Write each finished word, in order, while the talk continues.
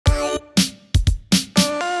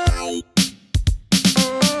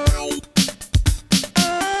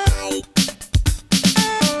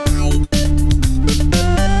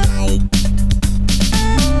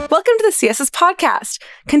CSS Podcast.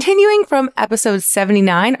 Continuing from episode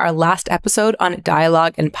 79, our last episode on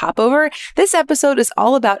dialogue and popover, this episode is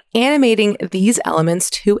all about animating these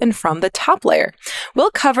elements to and from the top layer.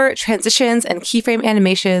 We'll cover transitions and keyframe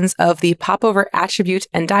animations of the popover attribute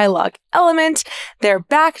and dialogue element, their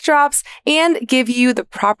backdrops, and give you the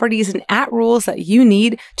properties and @rules that you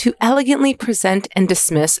need to elegantly present and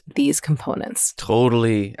dismiss these components.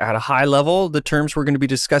 Totally. At a high level, the terms we're going to be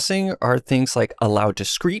discussing are things like allow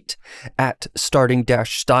discrete, at starting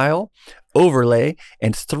dash style, overlay,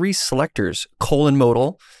 and 3 selectors,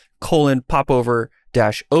 :modal, :popover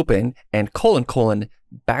dash open, and :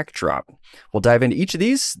 backdrop. We'll dive into each of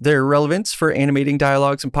these, their relevance for animating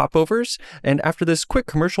dialogues and popovers, and after this quick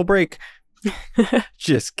commercial break,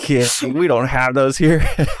 just kidding, we don't have those here.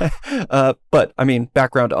 But I mean,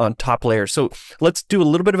 background on top layer. So let's do a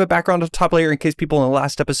little bit of a background on top layer in case people in the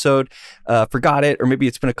last episode forgot it, or maybe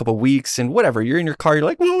it's been a couple weeks and whatever, you're in your car, you're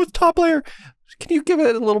like, whoa, it's top layer. Can you give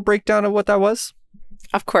it a little breakdown of what that was?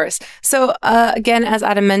 Of course. So again, as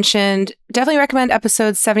Adam mentioned, definitely recommend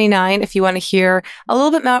episode 79 if you want to hear a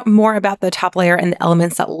little bit more about the top layer and the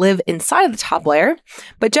elements that live inside of the top layer.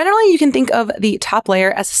 But generally, you can think of the top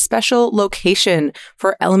layer as a special location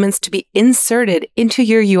for elements to be inserted into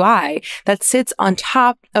your UI that sits on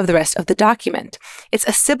top of the rest of the document. It's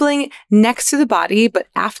a sibling next to the body, but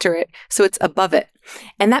after it, so it's above it.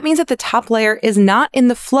 And that means that the top layer is not in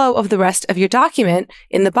the flow of the rest of your document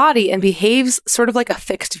in the body and behaves sort of like a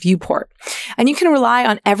fixed viewport. And you can rely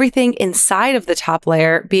on everything inside of the top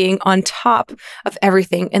layer being on top of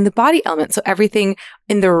everything in the body element. So everything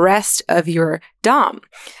in the rest of your DOM.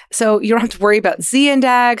 So you don't have to worry about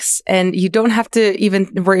z-index, and you don't have to even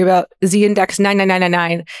worry about z-index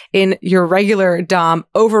 99999 in your regular DOM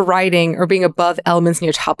overriding or being above elements in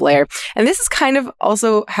your top layer. And this is kind of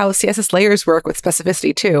also how CSS layers work with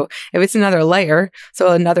specificity too. If it's another layer,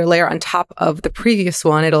 so another layer on top of the previous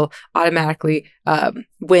one, it'll automatically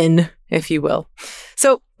win, if you will.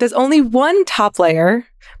 So there's only one top layer,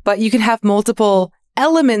 but you can have multiple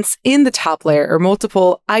elements in the top layer or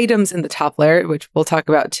multiple items in the top layer, which we'll talk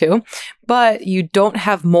about too, but you don't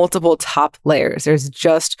have multiple top layers. There's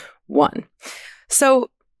just one. So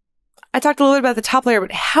I talked a little bit about the top layer,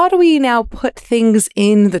 but how do we now put things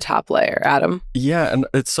in the top layer, Adam? Yeah, and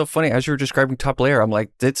it's so funny. As you were describing top layer, I'm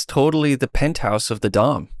like, it's totally the penthouse of the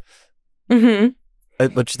DOM. Mm-hmm.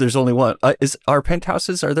 But there's only one. Are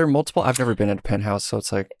penthouses, are there multiple? I've never been in a penthouse, so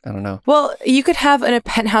it's like, I don't know. Well, you could have a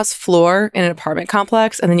penthouse floor in an apartment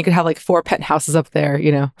complex, and then you could have like 4 penthouses up there,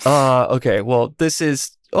 you know? Okay. Well,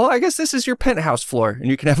 I guess this is your penthouse floor, and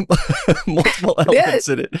you can have multiple elements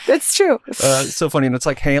in it. That's true. It's so funny, and it's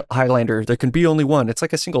like Highlander. There can be only one. It's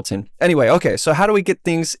like a singleton. Anyway, okay, so how do we get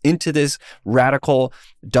things into this radical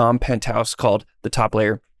DOM penthouse called the top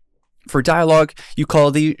layer? For dialogue, you call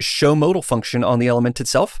the show modal function on the element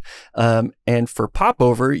itself. And for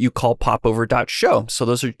popover, you call popover.show. So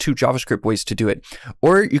those are 2 JavaScript ways to do it.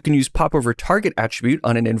 Or you can use popover target attribute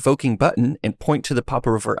on an invoking button and point to the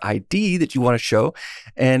popover ID that you want to show,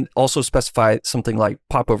 and also specify something like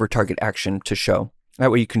popover target action to show. That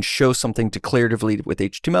way you can show something declaratively with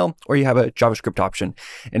HTML, or you have a JavaScript option.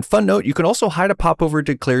 And fun note, you can also hide a popover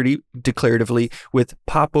declaratively with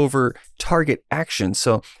popover target action.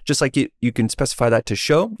 So just like you can specify that to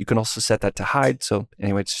show, you can also set that to hide. So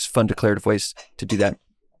anyway, it's just fun declarative ways to do that.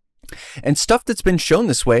 And stuff that's been shown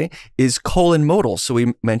this way is :modal. So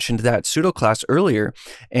we mentioned that pseudo class earlier,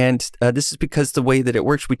 and this is because the way that it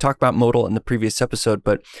works, we talked about modal in the previous episode,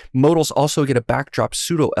 but modals also get a backdrop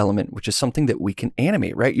pseudo element, which is something that we can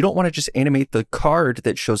animate, right? You don't want to just animate the card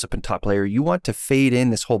that shows up in top layer. You want to fade in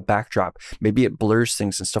this whole backdrop. Maybe it blurs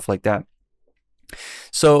things and stuff like that.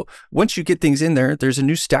 So once you get things in there, there's a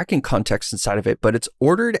new stacking context inside of it, but it's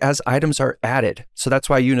ordered as items are added. So that's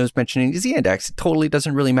why Yuno's mentioning z-index. It totally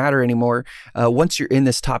doesn't really matter anymore. Once you're in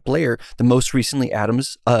this top layer, the most recently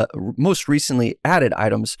added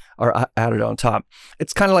items are added on top.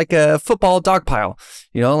 It's kind of like a football dog pile,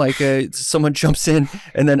 you know, like someone jumps in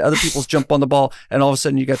and then other people jump on the ball, and all of a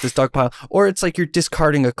sudden you got this dog pile. Or it's like you're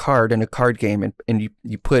discarding a card in a card game, and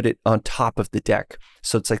you put it on top of the deck.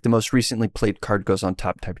 So it's like the most recently played card goes on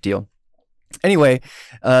top type deal. Anyway,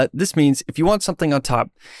 this means if you want something on top,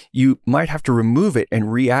 you might have to remove it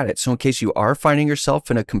and re-add it. So in case you are finding yourself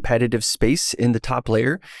in a competitive space in the top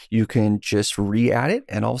layer, you can just re-add it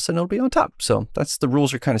and all of a sudden it'll be on top. So the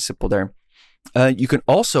rules are kind of simple there. You can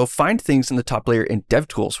also find things in the top layer in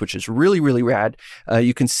DevTools, which is really, really rad.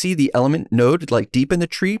 You can see the element node like deep in the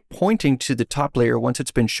tree pointing to the top layer once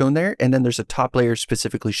it's been shown there. And then there's a top layer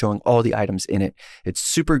specifically showing all the items in it. It's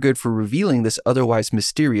super good for revealing this otherwise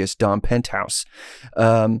mysterious DOM penthouse.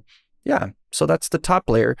 Yeah, So that's the top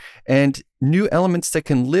layer. And new elements that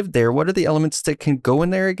can live there. What are the elements that can go in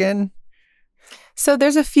there again? So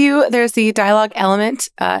there's a few. There's the dialog element,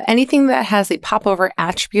 anything that has a popover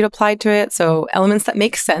attribute applied to it. So elements that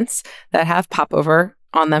make sense, that have popover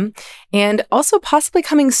on them. And also possibly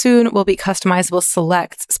coming soon will be customizable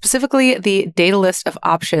selects. Specifically, the data list of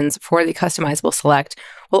options for the customizable select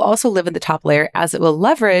will also live in the top layer, as it will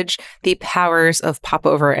leverage the powers of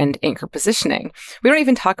popover and anchor positioning. We don't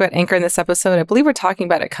even talk about anchor in this episode. I believe we're talking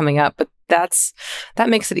about it coming up, but that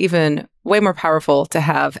makes it even way more powerful to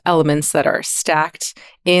have elements that are stacked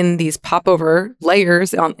in these popover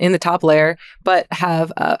layers in the top layer, but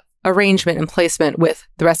have arrangement and placement with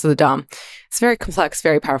the rest of the DOM. It's very complex,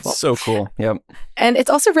 very powerful. So cool. Yep. And it's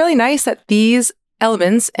also really nice that these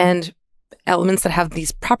elements and elements that have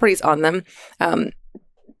these properties on them,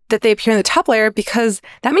 that they appear in the top layer, because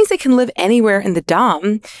that means they can live anywhere in the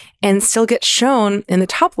DOM and still get shown in the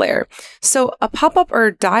top layer. So a pop-up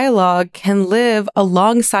or dialog can live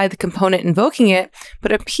alongside the component invoking it,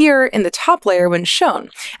 but appear in the top layer when shown.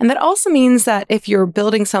 And that also means that if you're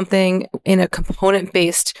building something in a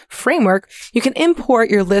component-based framework, you can import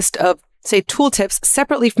your list of, say, tooltips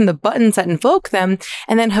separately from the buttons that invoke them,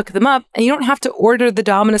 and then hook them up. And you don't have to order the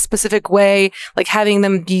DOM in a specific way, like having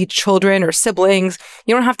them be children or siblings.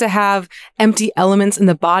 You don't have to have empty elements in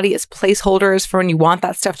the body as placeholders for when you want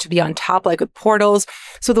that stuff to be on top, like with portals.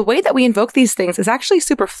 So the way that we invoke these things is actually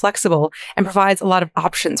super flexible and provides a lot of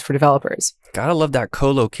options for developers. Gotta love that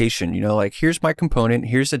co-location, like here's my component,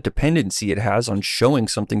 here's a dependency it has on showing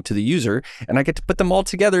something to the user, and I get to put them all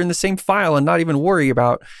together in the same file and not even worry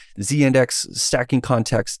about z-index, stacking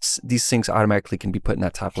contexts. These things automatically can be put in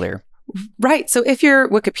that top layer. Right. So if you're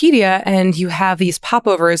Wikipedia and you have these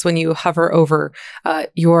popovers when you hover over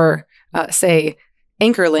your, say,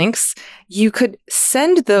 anchor links, you could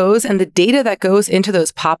send those and the data that goes into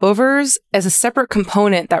those popovers as a separate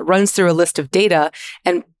component that runs through a list of data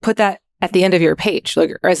and put that at the end of your page,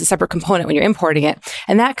 or as a separate component when you're importing it.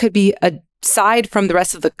 And that could be aside from the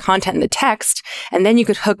rest of the content in the text. And then you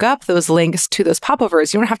could hook up those links to those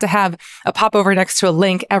popovers. You don't have to have a popover next to a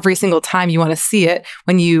link every single time you want to see it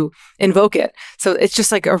when you invoke it. So it's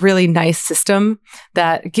just like a really nice system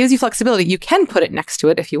that gives you flexibility. You can put it next to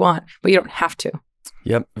it if you want, but you don't have to.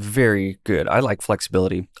 Yep. Very good. I like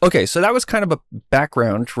flexibility. Okay. So that was kind of a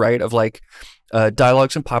background, right? Of like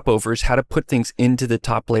dialogs and popovers, how to put things into the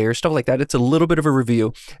top layer, stuff like that. It's a little bit of a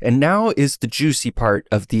review. And now is the juicy part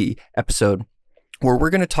of the episode, where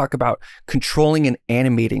we're going to talk about controlling and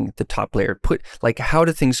animating the top layer. Like, how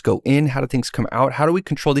do things go in? How do things come out? How do we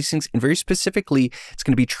control these things? And very specifically, it's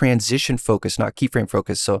going to be transition focused, not keyframe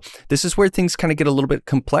focused. So this is where things kind of get a little bit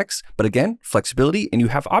complex, but again, flexibility, and you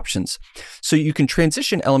have options. So you can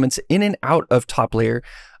transition elements in and out of top layer.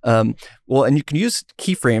 And you can use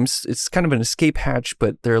keyframes. It's kind of an escape hatch,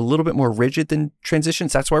 but they're a little bit more rigid than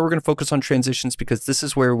transitions. That's why we're going to focus on transitions, because this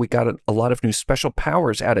is where we got a lot of new special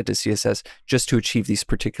powers added to CSS just to achieve these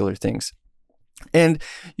particular things. And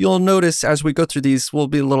you'll notice as we go through these, we'll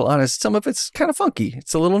be a little honest, some of it's kind of funky.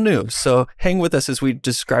 It's a little new. So hang with us as we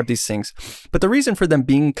describe these things. But the reason for them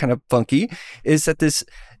being kind of funky is that this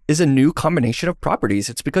is a new combination of properties.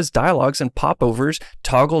 It's because dialogs and popovers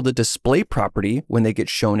toggle the display property when they get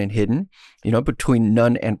shown and hidden, between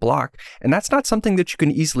none and block. And that's not something that you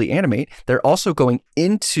can easily animate. They're also going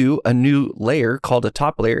into a new layer called a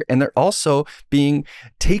top layer, and they're also being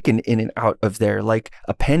taken in and out of there, like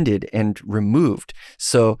appended and removed.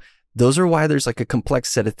 So those are why there's like a complex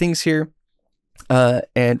set of things here.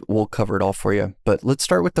 And we'll cover it all for you. But let's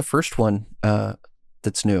start with the first one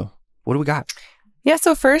that's new. What do we got? Yeah,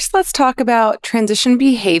 so first let's talk about transition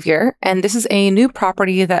behavior. And this is a new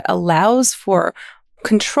property that allows for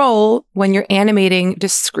control when you're animating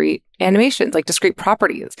discrete animations, like discrete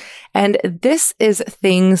properties. And this is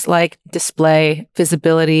things like display,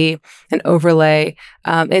 visibility, and overlay.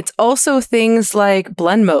 It's also things like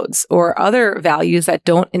blend modes or other values that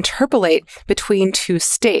don't interpolate between two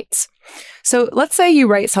states. So let's say you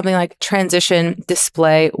write something like transition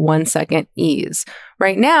display 1 second ease.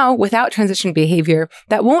 Right now, without transition behavior,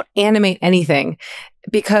 that won't animate anything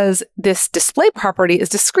because this display property is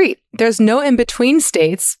discrete. There's no in-between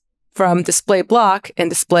states from display block and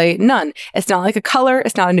display none. It's not like a color.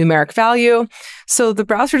 It's not a numeric value. So the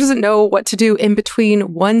browser doesn't know what to do in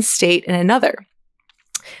between one state and another.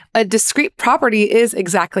 A discrete property is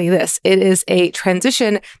exactly this. It is a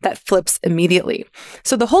transition that flips immediately.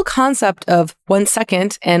 So the whole concept of 1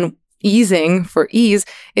 second and easing for ease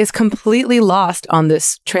is completely lost on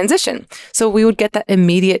this transition. So we would get that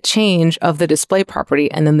immediate change of the display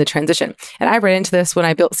property and then the transition. And I ran into this when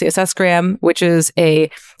I built CSSgram, which is a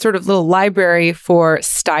sort of little library for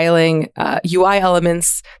styling UI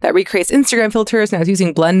elements that recreates Instagram filters. And I was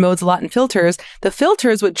using blend modes a lot in filters. The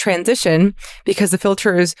filters would transition because the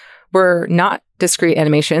filters were not discrete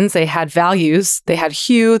animations. They had values, they had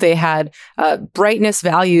hue, they had brightness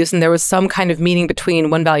values, and there was some kind of meaning between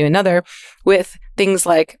one value and another. With things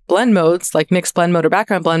like blend modes, like mixed blend mode or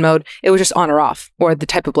background blend mode, it was just on or off, or the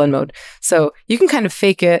type of blend mode. So you can kind of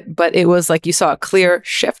fake it, but it was like you saw a clear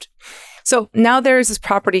shift. So now there's this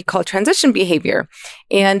property called transition behavior.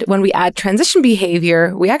 And when we add transition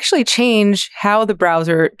behavior, we actually change how the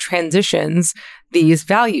browser transitions these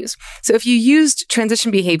values. So if you used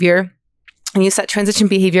transition behavior and you set transition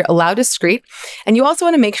behavior allow discrete, and you also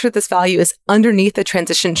want to make sure this value is underneath the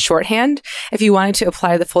transition shorthand if you wanted to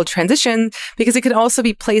apply the full transition, because it can also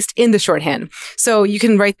be placed in the shorthand. So you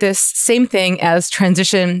can write this same thing as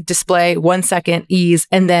transition display 1 second ease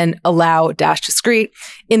and then allow dash discrete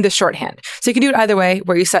in the shorthand. So you can do it either way,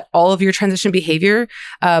 where you set all of your transition behavior,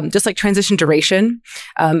 just like transition duration,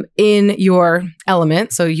 in your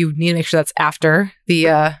element. So you need to make sure that's after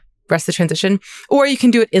the rest of the transition, or you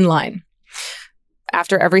can do it inline.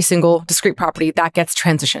 After every single discrete property that gets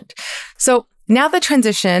transitioned. So now the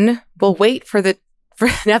transition will wait for the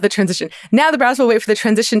now the browser will wait for the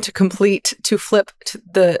transition to complete to flip to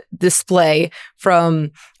the display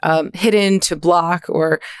from hidden to block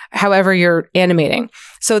or however you're animating,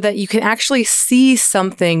 so that you can actually see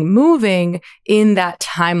something moving in that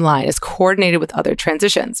timeline is coordinated with other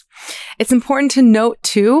transitions. It's important to note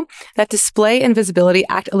too that display and visibility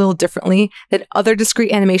act a little differently than other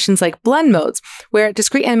discrete animations like blend modes, where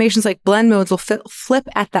discrete animations like blend modes will flip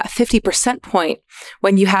at that 50% point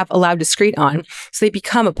when you have allow discrete on. So they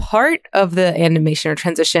become a part of the animation or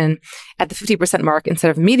transition at the 50% mark instead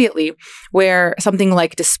of immediately, where something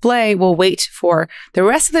like display will wait for the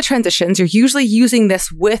rest of the transitions. You're usually using this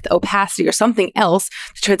with opacity or something else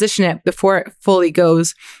to transition it before it fully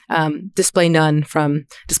goes display none from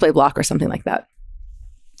display block or something like that.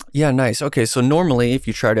 Yeah, nice. Okay, so normally if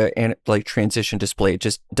you try to transition display, it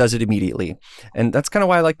just does it immediately. And that's kind of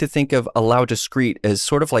why I like to think of allow discrete as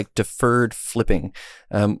sort of like deferred flipping.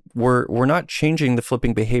 We're not changing the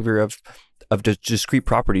flipping behavior of discrete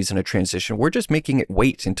properties in a transition. We're just making it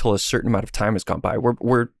wait until a certain amount of time has gone by.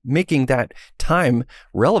 We're making that time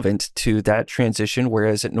relevant to that transition,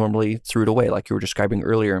 whereas it normally threw it away, like you were describing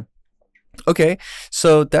earlier. Okay,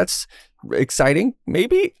 so that's exciting,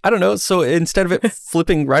 maybe? I don't know. So instead of it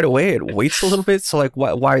flipping right away, it waits a little bit. So like,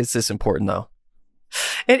 why is this important though?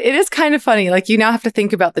 It is kind of funny. Like, you now have to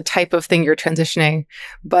think about the type of thing you're transitioning,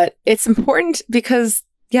 but it's important because,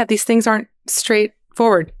 yeah, these things aren't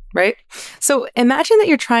straightforward, right? So imagine that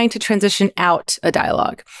you're trying to transition out a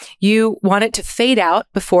dialog. You want it to fade out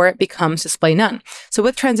before it becomes display none. So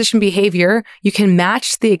with transition behavior, you can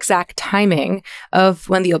match the exact timing of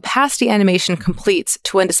when the opacity animation completes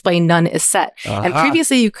to when display none is set. And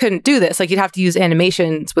previously you couldn't do this. Like, you'd have to use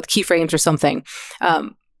animations with keyframes or something.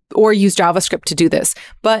 Or use JavaScript to do this.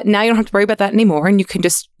 But now you don't have to worry about that anymore, and you can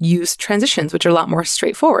just use transitions, which are a lot more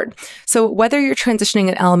straightforward. So whether you're transitioning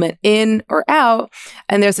an element in or out,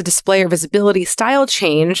 and there's a display or visibility style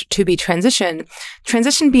change to be transitioned,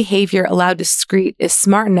 transition behavior allowed discrete is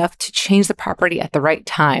smart enough to change the property at the right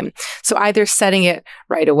time. So either setting it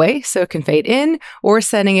right away so it can fade in, or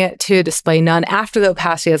setting it to display none after the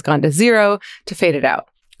opacity has gone to 0 to fade it out.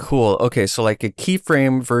 Cool. Okay, so like a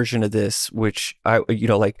keyframe version of this, which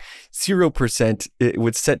like 0%, it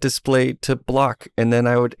would set display to block, and then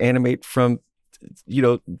I would animate from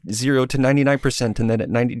 0 to 99%, and then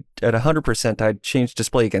at 100%, I'd change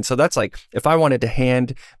display again. So that's like if I wanted to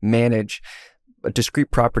hand manage discrete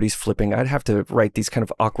properties flipping, I'd have to write these kind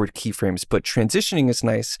of awkward keyframes. But transitioning is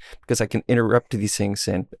nice because I can interrupt these things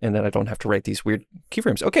and then I don't have to write these weird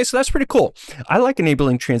keyframes. Okay, so that's pretty cool. I like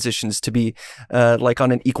enabling transitions to be like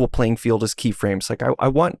on an equal playing field as keyframes. Like I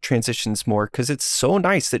want transitions more because it's so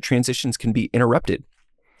nice that transitions can be interrupted.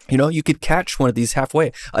 You could catch one of these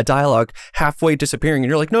halfway, a dialogue halfway disappearing, and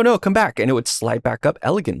you're like, no, come back. And it would slide back up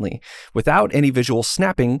elegantly without any visual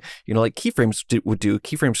snapping, like keyframes would do.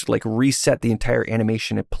 Keyframes would like reset the entire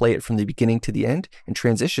animation and play it from the beginning to the end. And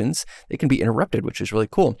transitions, they can be interrupted, which is really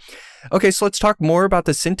cool. Okay, so let's talk more about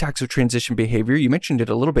the syntax of transition behavior. You mentioned it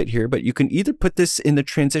a little bit here, but you can either put this in the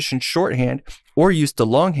transition shorthand or use the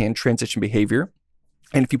longhand transition behavior.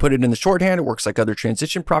 And if you put it in the shorthand, it works like other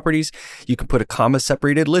transition properties. You can put a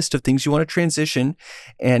comma-separated list of things you want to transition.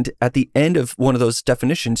 And at the end of one of those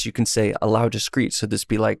definitions, you can say allow discrete. So this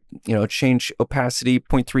be like, change opacity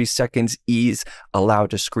 0.3 seconds, ease, allow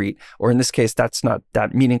discrete. Or in this case, that's not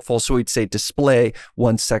that meaningful. So we'd say display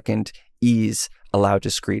 1 second, ease, allow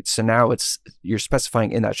discrete. So now you're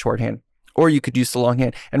specifying in that shorthand. Or you could use the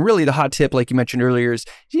longhand. And really the hot tip, like you mentioned earlier, is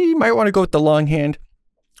you might want to go with the longhand.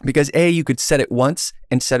 Because you could set it once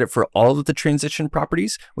and set it for all of the transition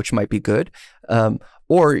properties, which might be good.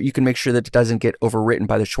 Or you can make sure that it doesn't get overwritten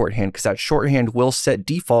by the shorthand, because that shorthand will set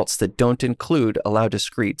defaults that don't include allow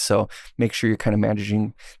discrete. So make sure you're kind of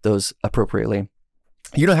managing those appropriately.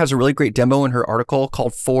 Una has a really great demo in her article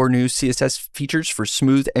called 4 New CSS Features for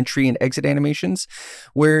Smooth Entry and Exit Animations,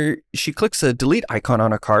 where she clicks a delete icon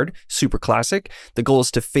on a card, super classic. The goal is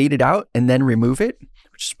to fade it out and then remove it,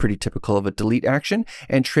 which is pretty typical of a delete action.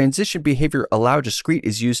 And transition behavior allow discrete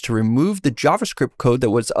is used to remove the JavaScript code that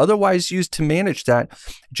was otherwise used to manage that,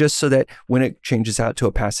 just so that when it changes out to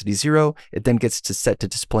opacity 0, it then gets to set to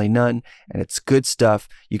display none. And it's good stuff.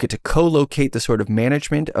 You get to co-locate the sort of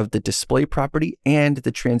management of the display property and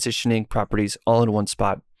the transitioning properties all in one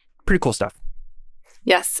spot. Pretty cool stuff.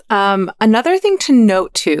 Yes. Another thing to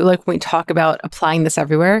note too, like when we talk about applying this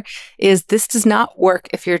everywhere, is this does not work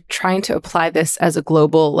if you're trying to apply this as a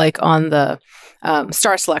global, like on the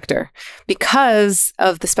star selector, because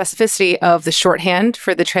of the specificity of the shorthand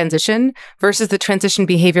for the transition versus the transition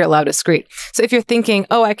behavior allow discrete. So if you're thinking,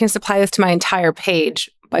 oh, I can just apply this to my entire page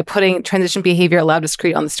by putting transition behavior allow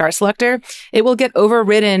discrete on the star selector, it will get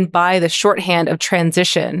overridden by the shorthand of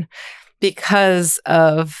transition because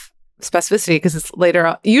of specificity, because it's later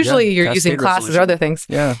on. Usually you're using classes resolution. Or other things.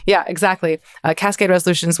 Yeah, exactly. Cascade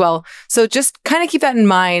resolution as well. So just kind of keep that in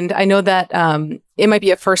mind. I know that it might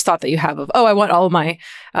be a first thought that you have of, oh, I want all of my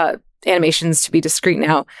animations to be discrete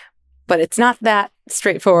now, but it's not that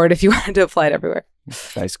straightforward if you wanted to apply it everywhere.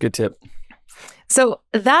 Nice, good tip. So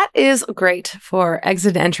that is great for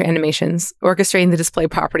exit and entry animations, orchestrating the display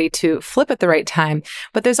property to flip at the right time.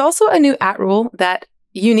 But there's also a new @rule that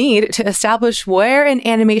you need to establish where an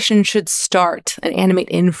animation should start and animate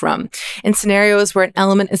in from in scenarios where an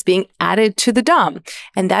element is being added to the DOM.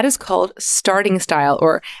 And that is called starting style,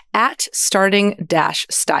 or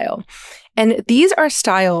 @starting-style. And these are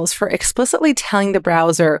styles for explicitly telling the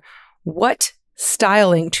browser what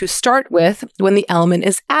styling to start with when the element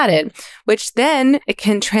is added, which then it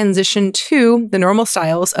can transition to the normal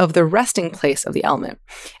styles of the resting place of the element.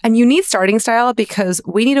 And you need starting style because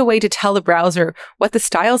we need a way to tell the browser what the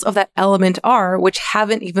styles of that element are, which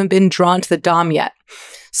haven't even been drawn to the DOM yet.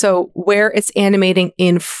 So where it's animating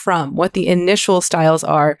in from, what the initial styles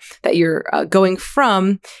are that you're going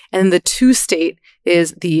from, and the to state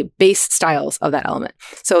is the base styles of that element.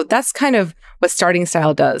 So that's kind of what starting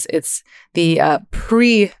style does. It's the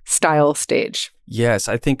pre-style stage. Yes,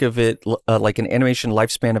 I think of it like an animation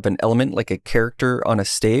lifespan of an element, like a character on a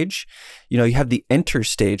stage. You have the enter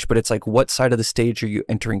stage, but it's like, what side of the stage are you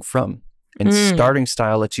entering from? And starting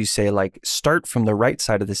style lets you say, like, start from the right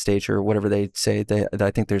side of the stage, or whatever they say. I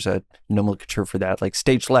think there's a nomenclature for that, like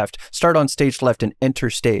stage left. Start on stage left and enter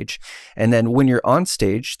stage. And then when you're on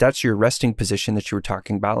stage, that's your resting position that you were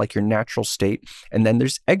talking about, like your natural state. And then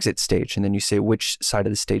there's exit stage. And then you say, which side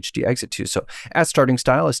of the stage do you exit to? So @starting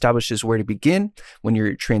style establishes where to begin when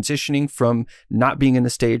you're transitioning from not being in the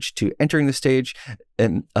stage to entering the stage.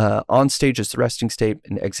 And on stage is the resting state,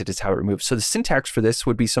 and exit is how it removes. So the syntax for this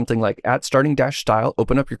would be something like @starting-style,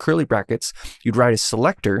 open up your curly brackets. You'd write a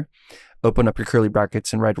selector, open up your curly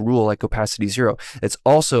brackets, and write a rule like opacity 0. It's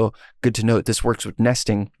also good to note this works with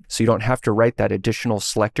nesting, so you don't have to write that additional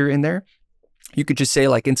selector in there. You could just say,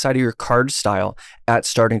 like, inside of your card style,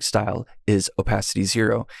 @starting-style is opacity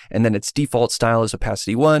 0. And then its default style is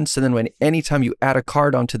opacity 1. So then anytime you add a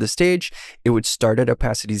card onto the stage, it would start at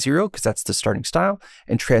opacity 0, because that's the starting style,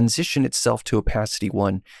 and transition itself to opacity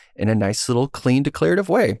 1 in a nice little clean declarative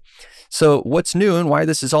way. So what's new and why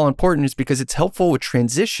this is all important is because it's helpful with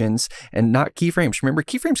transitions and not keyframes. Remember,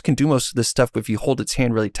 keyframes can do most of this stuff if you hold its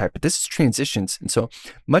hand really tight, but this is transitions. And so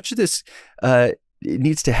much of this it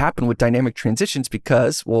needs to happen with dynamic transitions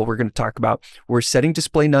because, well, we're going to talk about, we're setting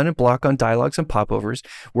display none and block on dialogs and popovers.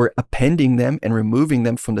 We're appending them and removing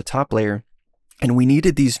them from the top layer. And we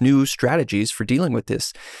needed these new strategies for dealing with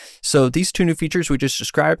this. So these 2 new features we just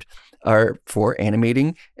described are for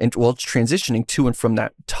animating and, well, transitioning to and from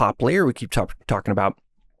that top layer we keep talking about.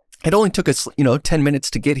 it only took us, 10 minutes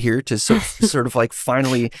to get here to sort of like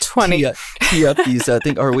finally 20 tee up these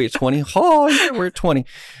things. Or wait, 20? Oh, yeah, we're at 20.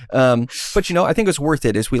 But, I think it was worth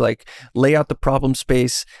it as we like lay out the problem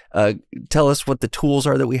space, tell us what the tools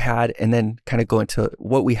are that we had, and then kind of go into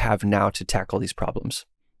what we have now to tackle these problems.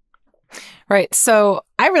 Right. So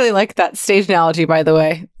I really like that stage analogy, by the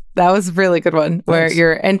way. That was a really good one where Thanks.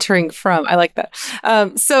 you're entering from. I like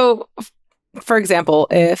that. So for example,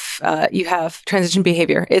 if you have transition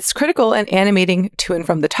behavior, it's critical in animating to and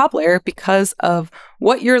from the top layer because of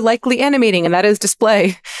what you're likely animating, and that is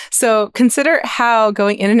display. So consider how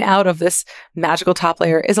going in and out of this magical top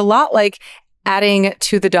layer is a lot like adding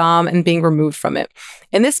to the DOM and being removed from it.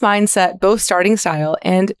 In this mindset, both starting style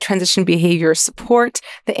and transition behavior support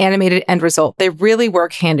the animated end result. They really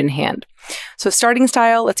work hand in hand. So starting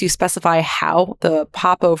style lets you specify how the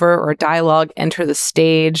popover or dialog enter the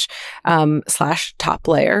stage / top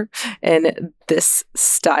layer in this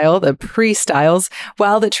style, the pre-styles,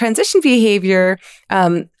 while the transition behavior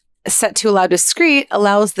set to allow discrete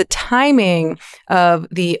allows the timing of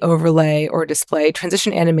the overlay or display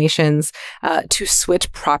transition animations to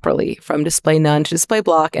switch properly from display none to display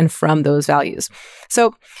block and from those values.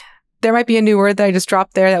 So there might be a new word that I just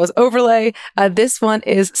dropped there. That was overlay. This one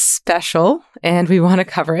is special, and we want to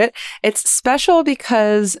cover it. It's special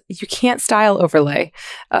because you can't style overlay.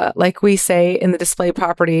 Like we say in the display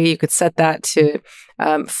property, you could set that to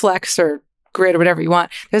flex or grid or whatever you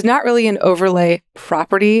want. There's not really an overlay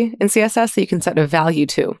property in CSS that you can set a value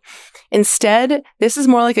to. Instead, this is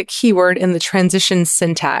more like a keyword in the transition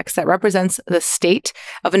syntax that represents the state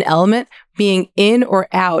of an element being in or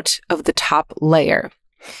out of the top layer.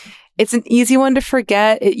 It's an easy one to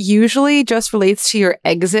forget. It usually just relates to your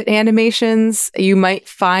exit animations. You might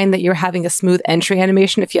find that you're having a smooth entry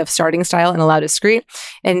animation if you have starting style and allow discrete.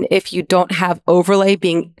 And if you don't have overlay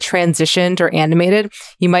being transitioned or animated,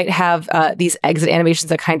 you might have these exit animations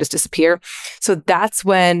that kind of just disappear. So that's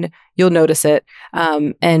when you'll notice it.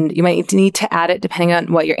 And you might need to add it depending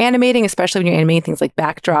on what you're animating, especially when you're animating things like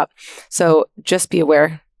backdrop. So just be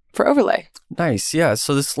aware for overlay. Nice. Yeah.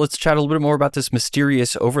 So let's chat a little bit more about this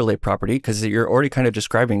mysterious overlay property, because you're already kind of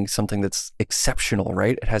describing something that's exceptional,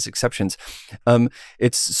 right? It has exceptions.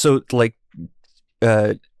 It's so like,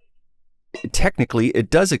 technically it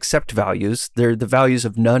does accept values. They're the values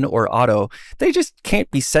of none or auto. They just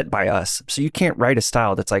can't be set by us. So you can't write a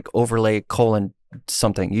style that's like overlay :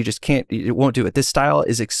 something. You just can't, it won't do it. This style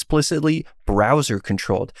is explicitly browser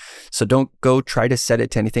controlled. So don't go try to set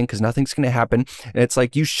it to anything, because nothing's going to happen. And it's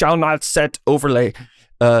like, you shall not set overlay.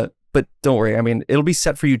 But don't worry. I mean, it'll be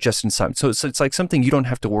set for you just in time. So it's like something you don't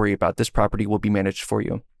have to worry about. This property will be managed for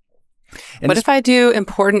you. And what if I do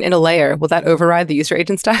important in a layer? Will that override the user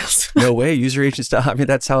agent styles? No way. User agent style. I mean,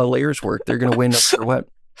 that's how layers work. They're going to win no matter what.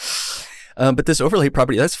 But this overlay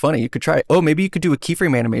property, that's funny. You could try, maybe you could do a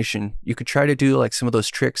keyframe animation. You could try to do like some of those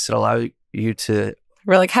tricks that allow you to...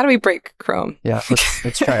 We're like, how do we break Chrome? Yeah,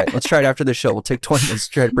 let's try it. Let's try it after the show. We'll take 20 minutes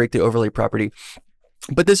to try to break the overlay property.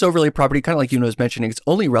 But this overlay property, kind of like Yuna was mentioning, it's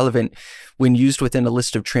only relevant when used within a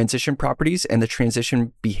list of transition properties and the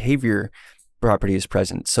transition behavior property is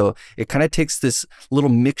present. So it kind of takes this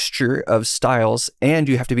little mixture of styles, and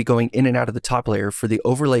you have to be going in and out of the top layer for the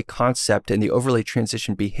overlay concept and the overlay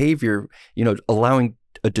transition behavior, allowing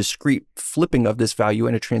a discrete flipping of this value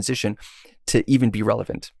in a transition to even be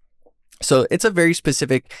relevant. So it's a very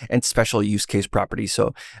specific and special use case property.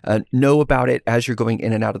 So know about it as you're going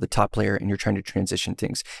in and out of the top layer and you're trying to transition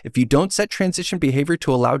things. If you don't set transition behavior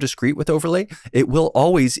to allow discrete with overlay, it will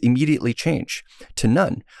always immediately change to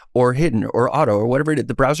none or hidden or auto or whatever it is.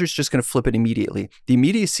 The browser's just going to flip it immediately. The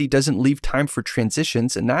immediacy doesn't leave time for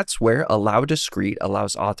transitions, and that's where allow discrete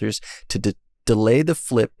allows authors to delay the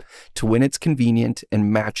flip to when it's convenient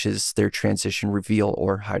and matches their transition reveal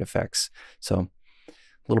or hide effects. So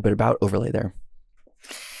a little bit about overlay there.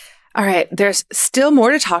 All right, there's still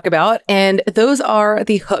more to talk about, and those are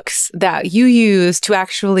the hooks that you use to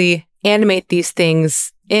actually animate these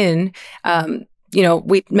things in.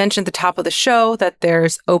 We mentioned at the top of the show that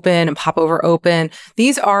there's open and popover open.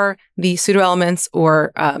 These are the pseudo elements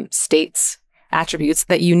or states, attributes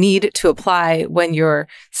that you need to apply when you're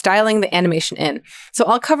styling the animation in. So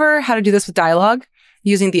I'll cover how to do this with dialog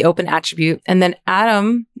using the open attribute. And then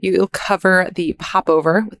Adam, you'll cover the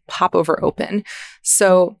popover with popover open.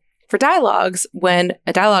 So for dialogs, when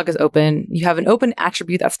a dialog is open, you have an open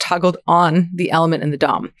attribute that's toggled on the element in the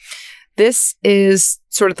DOM. This is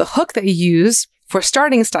sort of the hook that you use for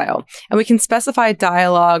starting style. And we can specify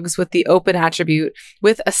dialogs with the open attribute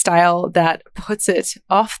with a style that puts it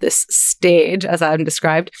off this stage, as Adam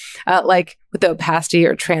described, like with the opacity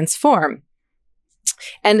or transform.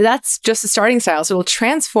 And that's just the starting style. So it'll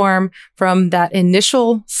transform from that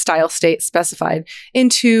initial style state specified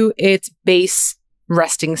into its base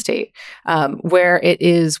resting state, where it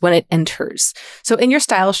is when it enters. So in your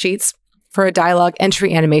style sheets for a dialog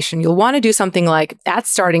entry animation, you'll want to do something like at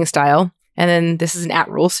starting style. And then this is an at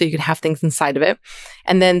rule, so you can have things inside of it.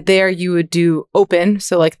 And then there you would do open.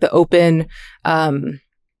 So like the open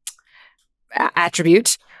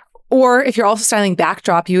attribute. Or if you're also styling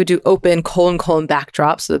backdrop, you would do open :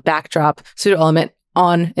 backdrop. So the backdrop pseudo element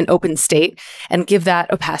on an open state, and give that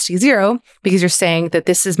opacity 0, because you're saying that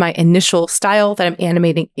this is my initial style that I'm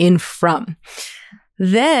animating in from.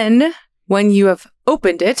 Then when you have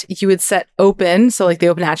opened it, you would set open, so like the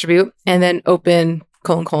open attribute, and then open :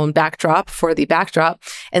 backdrop for the backdrop,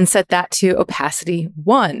 and set that to opacity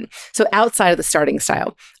 1. So outside of the starting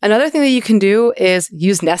style. Another thing that you can do is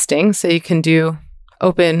use nesting. So you can do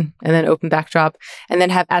open and then open backdrop, and then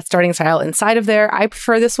have at starting style inside of there. I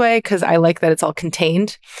prefer this way because I like that it's all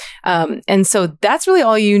contained. And so that's really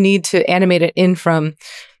all you need to animate it in from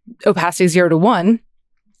opacity 0 to 1.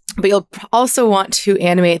 But you'll also want to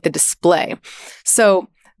animate the display. So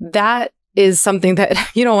that is something that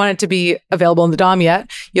you don't want it to be available in the DOM yet.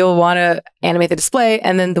 You'll want to animate the display.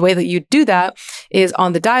 And then the way that you do that is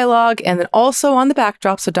on the dialog and then also on the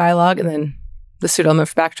backdrop. So dialog and then the pseudo element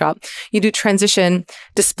for backdrop. You do transition,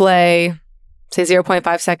 display, say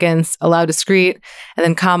 0.5 seconds, allow discrete, and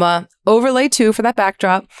then comma, overlay 2 for that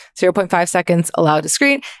backdrop, 0.5 seconds, allow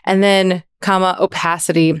discrete, and then comma,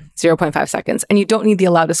 opacity, 0.5 seconds. And you don't need the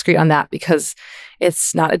allow discrete on that because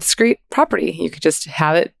it's not a discrete property. You could just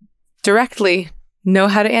have it directly know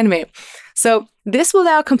how to animate. So this will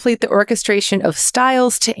now complete the orchestration of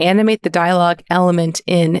styles to animate the dialog element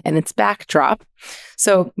in and its backdrop.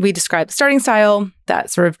 So we describe the starting style, that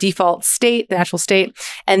sort of default state, the natural state,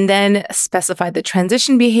 and then specify the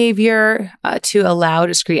transition behavior to allow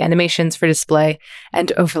discrete animations for display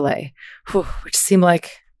and overlay, which seem like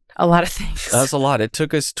a lot of things. That's a lot. It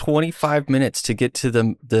took us 25 minutes to get to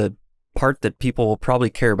the part that people will probably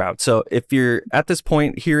care about. So if you're at this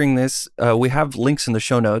point hearing this, we have links in the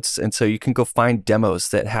show notes, and so you can go find demos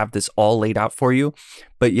that have this all laid out for you.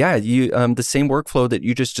 But yeah, you the same workflow that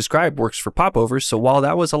you just described works for popovers. So while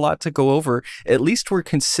that was a lot to go over, at least we're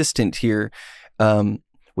consistent here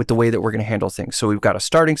with the way that we're going to handle things. So we've got a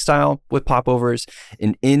starting style with popovers,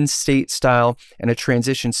 an in state style, and a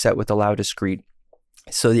transition set with allow discrete.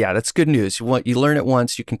 So yeah, that's good news. You learn it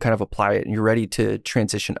once, you can kind of apply it, and you're ready to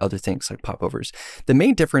transition other things like popovers. The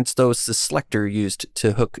main difference, though, is the selector used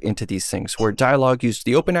to hook into these things. Where dialog used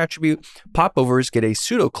the open attribute, popovers get a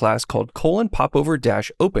pseudo class called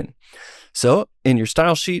 :popover-open. So in your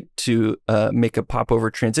style sheet, to make a popover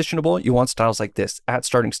transitionable, you want styles like this: at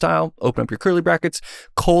starting style, open up your curly brackets,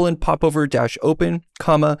 :popover-open,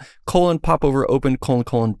 comma,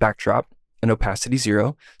 :popover-open, backdrop, and opacity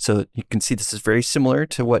 0. So you can see this is very similar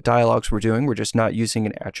to what dialogs we're doing. We're just not using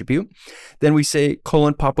an attribute. Then we say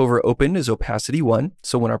 :popover-open is opacity 1.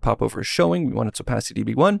 So when our popover is showing, we want its opacity to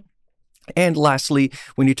be 1. And lastly,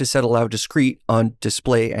 we need to set allow discrete on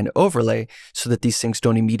display and overlay so that these things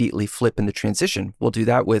don't immediately flip in the transition. We'll do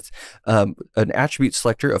that with an attribute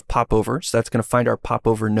selector of popover. So that's going to find our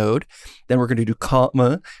popover node. Then we're going to do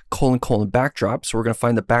comma, : backdrop. So we're going to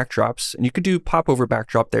find the backdrops, and you could do popover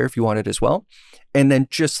backdrop there if you wanted as well. And then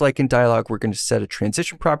just like in dialog, we're going to set a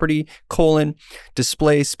transition property, :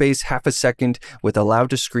 display space ½ second with allow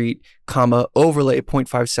discrete, comma, overlay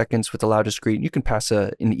 0.5 seconds with allow discrete. You can pass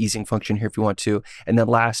an easing function here if you want to. And then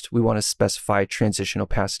last, we want to specify transition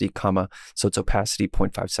opacity, comma, so it's opacity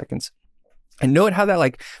 0.5 seconds. And note how that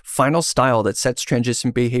like final style that sets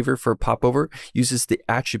transition behavior for popover uses the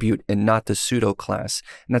attribute and not the pseudo class.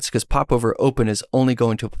 And that's because popover open is only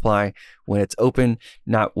going to apply when it's open,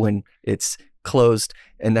 not when it's closed.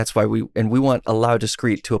 And that's why we want allow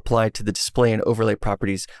discrete to apply to the display and overlay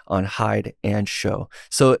properties on hide and show.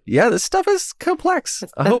 So yeah, this stuff is complex.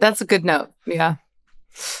 That's a good note. Yeah.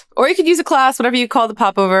 Or you could use a class, whatever you call the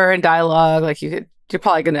popover and dialog. Like you're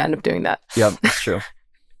probably going to end up doing that. Yeah, that's true.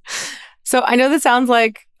 So I know this sounds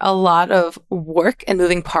like a lot of work and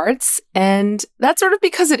moving parts, and that's sort of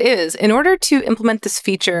because it is. In order to implement this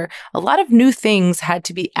feature, a lot of new things had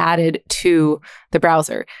to be added to the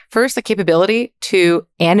browser. First, the capability to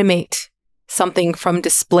animate something from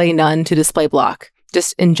display none to display block,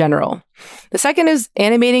 just in general. The second is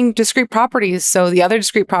animating discrete properties. So the other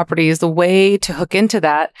discrete properties, the way to hook into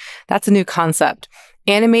that, that's a new concept.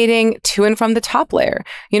 animating to and from the top layer.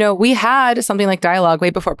 We had something like dialog way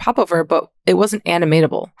before popover, but it wasn't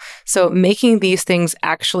animatable. So making these things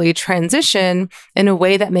actually transition in a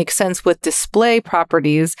way that makes sense with display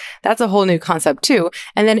properties, that's a whole new concept too.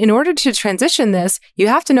 And then in order to transition this, you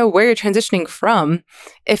have to know where you're transitioning from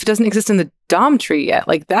if it doesn't exist in the DOM tree yet.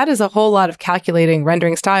 Like that is a whole lot of calculating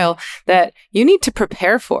rendering style that you need to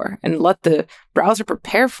prepare for and let the browser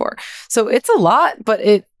prepare for. So it's a lot, but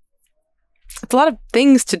it's a lot of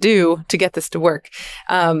things to do to get this to work.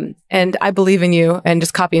 And I believe in you, and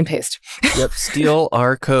just copy and paste. Yep. Steal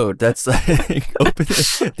our code. That's like,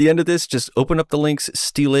 at the end of this, just open up the links,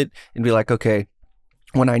 steal it, and be like, okay,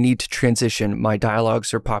 when I need to transition my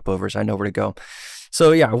dialogs or popovers, I know where to go.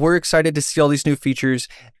 So yeah, we're excited to see all these new features.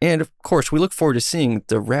 And of course, we look forward to seeing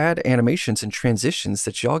the rad animations and transitions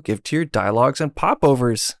that y'all give to your dialogs and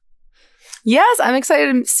popovers. Yes, I'm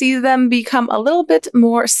excited to see them become a little bit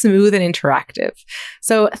more smooth and interactive.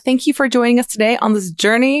 So thank you for joining us today on this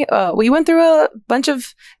journey. We went through a bunch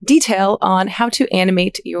of detail on how to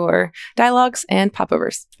animate your dialogues and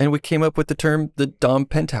popovers. And we came up with the term the DOM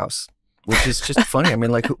penthouse, which is just funny. I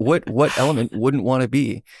mean, like what element wouldn't want to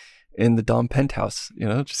be in the DOM penthouse?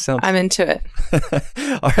 It just sounds... I'm into it.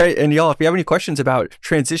 All right. And y'all, if you have any questions about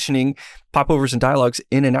transitioning popovers and dialogues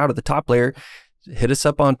in and out of the top layer, hit us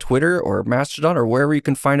up on Twitter or Mastodon or wherever you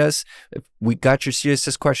can find us. If we got your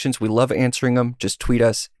CSS questions. We love answering them. Just tweet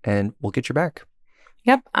us and we'll get your back.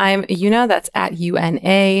 Yep. I'm Una. That's at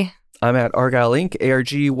UNA. I'm at Argyle Inc.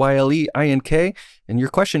 ARGYLEINK. And your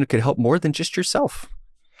question could help more than just yourself.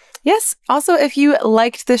 Yes. Also, if you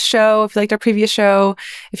liked this show, if you liked our previous show,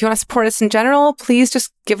 if you want to support us in general, please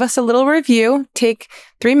just give us a little review. Take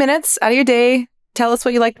 3 minutes out of your day. Tell us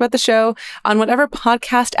what you liked about the show on whatever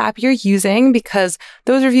podcast app you're using, because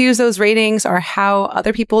those reviews, those ratings are how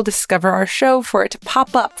other people discover our show for it to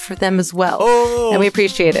pop up for them as well. Oh. And we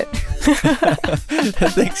appreciate it.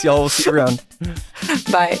 Thanks, y'all. We'll see you around.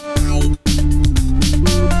 Bye.